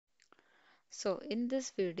So in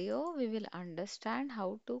this video, we will understand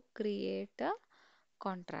how to create a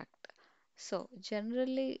contract. So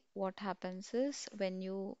generally what happens is when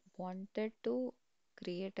you wanted to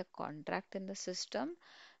create a contract in the system,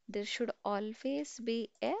 there should always be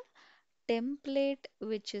a template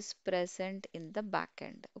which is present in the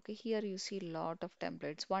backend. Okay, here you see lot of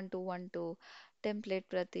templates, 1212, template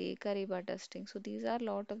Pratik, Ariba testing. So these are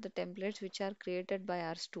lot of the templates which are created by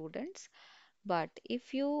our students. But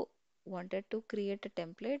if you wanted to create a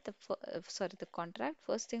template, the contract,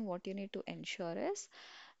 first thing what you need to ensure is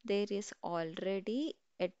there is already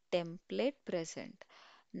a template present.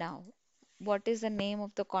 Now, what is the name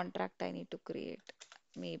of the contract I need to create?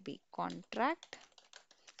 Maybe contract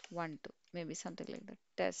 12, maybe something like that.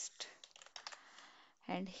 Test.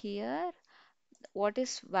 And here, what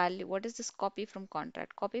is value? What is this copy from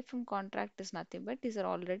contract? Copy from contract is nothing but these are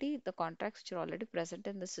already the contracts which are already present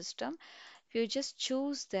in the system. If you just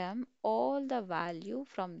choose them, all the value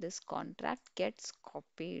from this contract gets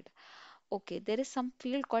copied. Okay, there is some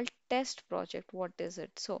field called test project. What is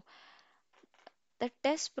it? So the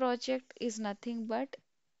test project is nothing but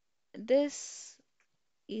this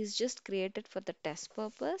is just created for the test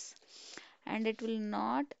purpose and it will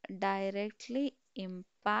not directly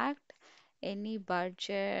impact any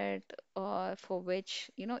budget or for which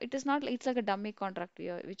it is not it's like a dummy contract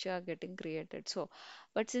which you are getting created. So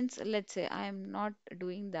but since let's say I am not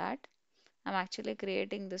doing that, I'm actually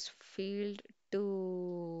creating this field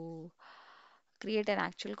to create an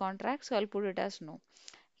actual contract, so I'll put it as no.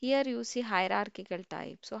 Here you see hierarchical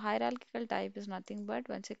type. So hierarchical type is nothing but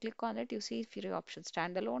once you click on it, you see three options: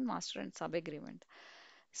 standalone, master, and sub agreement.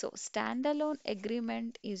 So standalone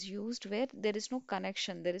agreement is used where there is no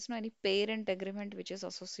connection, there is no any parent agreement which is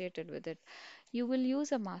associated with it. You will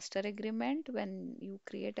use a master agreement when you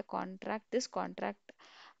create a contract, this contract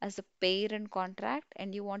as a parent contract,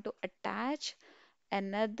 and you want to attach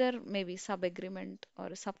another maybe sub agreement or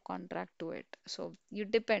a subcontract to it. So you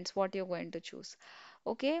depends what you're going to choose.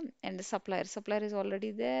 Okay, and the supplier is already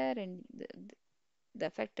there, and the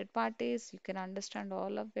affected parties, you can understand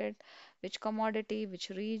all of it, which commodity, which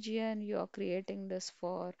region you are creating this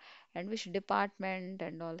for, and which department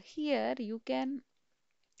and all. Here you can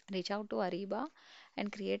reach out to Ariba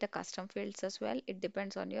and create a custom fields as well. It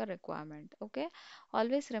depends on your requirement. Okay.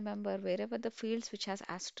 Always remember wherever the fields which has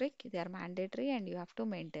asterisk, they are mandatory and you have to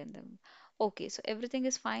maintain them. Okay. So everything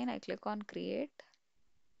is fine. I click on create.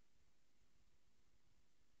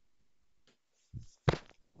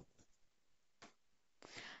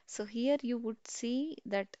 So here you would see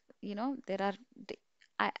that, there are,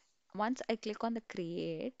 I, once I click on the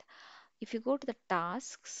create, if you go to the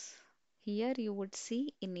tasks, here you would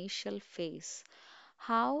see initial phase.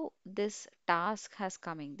 How this task has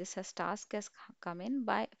come in. This has task has come in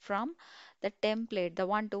by from the template, the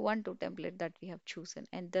 1212 template that we have chosen,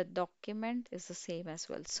 and the document is the same as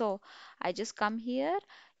well. So I just come here,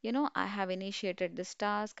 I have initiated this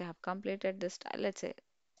task, I have completed this, let's say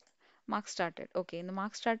mark started. Okay, in the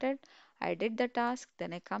mark started, I did the task,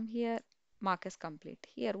 then I come here, mark is complete.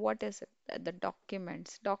 Here, what is it? The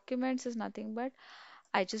documents. Documents is nothing but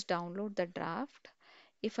I just download the draft.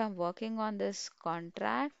 If I'm working on this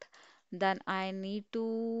contract, then I need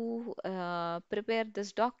to prepare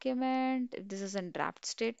this document. If this is in draft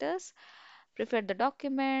status, prepare the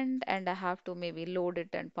document, and I have to maybe load it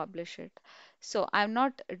and publish it. So I'm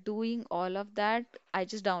not doing all of that. I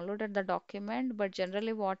just downloaded the document, but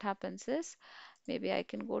generally what happens is maybe I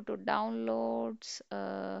can go to downloads.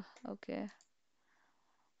 Okay.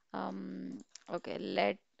 Um,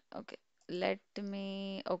 okay, okay, let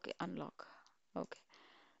me, okay, unlock. Okay.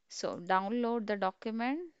 So download the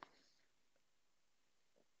document.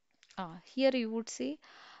 Here you would see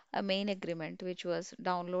a main agreement which was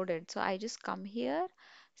downloaded. So I just come here.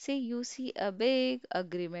 See, you see a big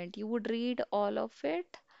agreement. You would read all of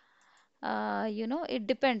it. It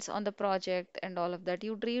depends on the project and all of that.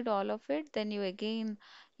 You'd read all of it, then you again,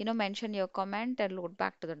 mention your comment and load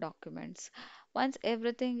back to the documents. Once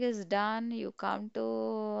everything is done, you come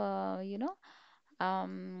to,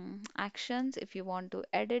 actions. If you want to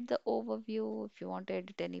edit the overview, if you want to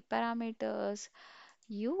edit any parameters,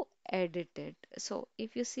 you edit it. So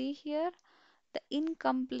if you see here, the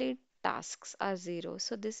incomplete tasks are 0.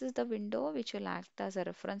 So this is the window which will act as a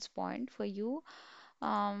reference point for you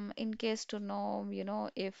in case to know,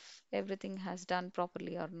 if everything has done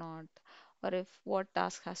properly or not, or if what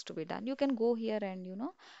task has to be done. You can go here and,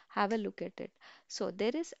 have a look at it. So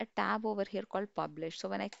there is a tab over here called publish. So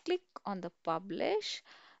when I click on the publish,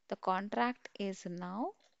 the contract is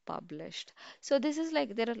now published. So this is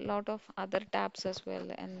like there are a lot of other tabs as well,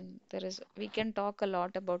 and we can talk a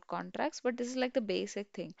lot about contracts, but this is like the basic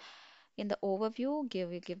thing. In the overview,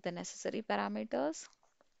 you give the necessary parameters.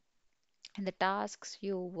 In the tasks,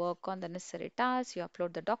 you work on the necessary tasks, you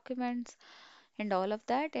upload the documents and all of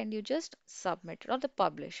that, and you just submit it or the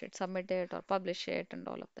publish it, submit it or publish it, and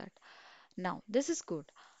all of that. Now, this is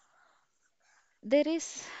good. There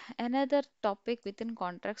is another topic within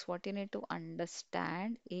contracts what you need to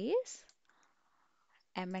understand is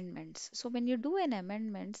amendments. So when you do an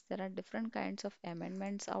amendments, there are different kinds of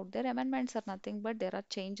amendments out there. Amendments are nothing but there are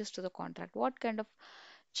changes to the contract. What kind of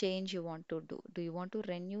change you want to do? Do you want to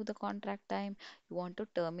renew the contract time? You want to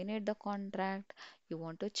terminate the contract? You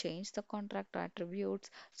want to change the contract attributes?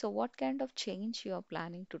 So what kind of change you are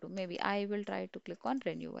planning to do? Maybe I will try to click on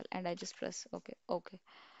renewal and I just press okay, okay.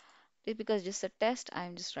 Because just a test,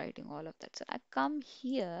 I'm just writing all of that. So I come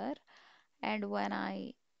here and when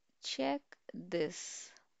I check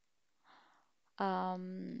this,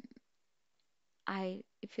 um,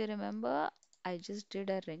 if you remember, I just did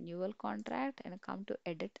a renewal contract and I come to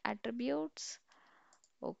edit attributes.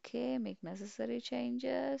 Okay, make necessary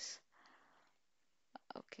changes.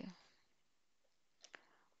 Okay.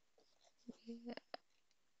 Yeah.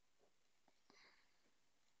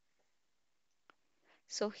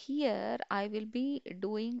 So here I will be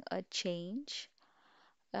doing a change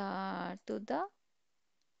to the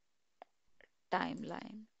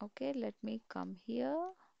timeline. Okay, let me come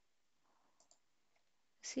here.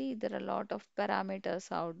 See, there are a lot of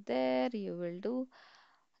parameters out there. You will do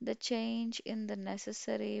the change in the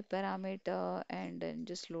necessary parameter and then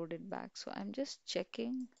just load it back. So I'm just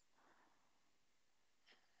checking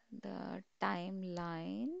the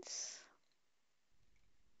timelines.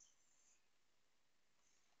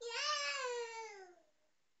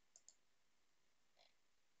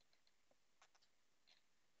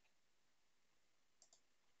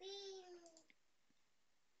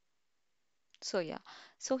 So yeah,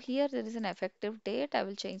 so here there is an effective date. I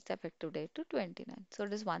will change the effective date to 29. So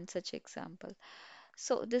it is one such example.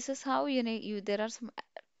 So this is how there are some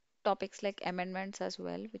topics like amendments as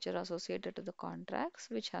well, which are associated to the contracts,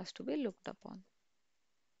 which has to be looked upon.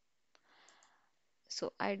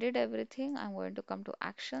 So I did everything. I'm going to come to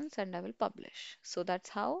actions and I will publish. So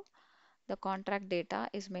that's how the contract data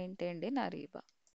is maintained in Ariba.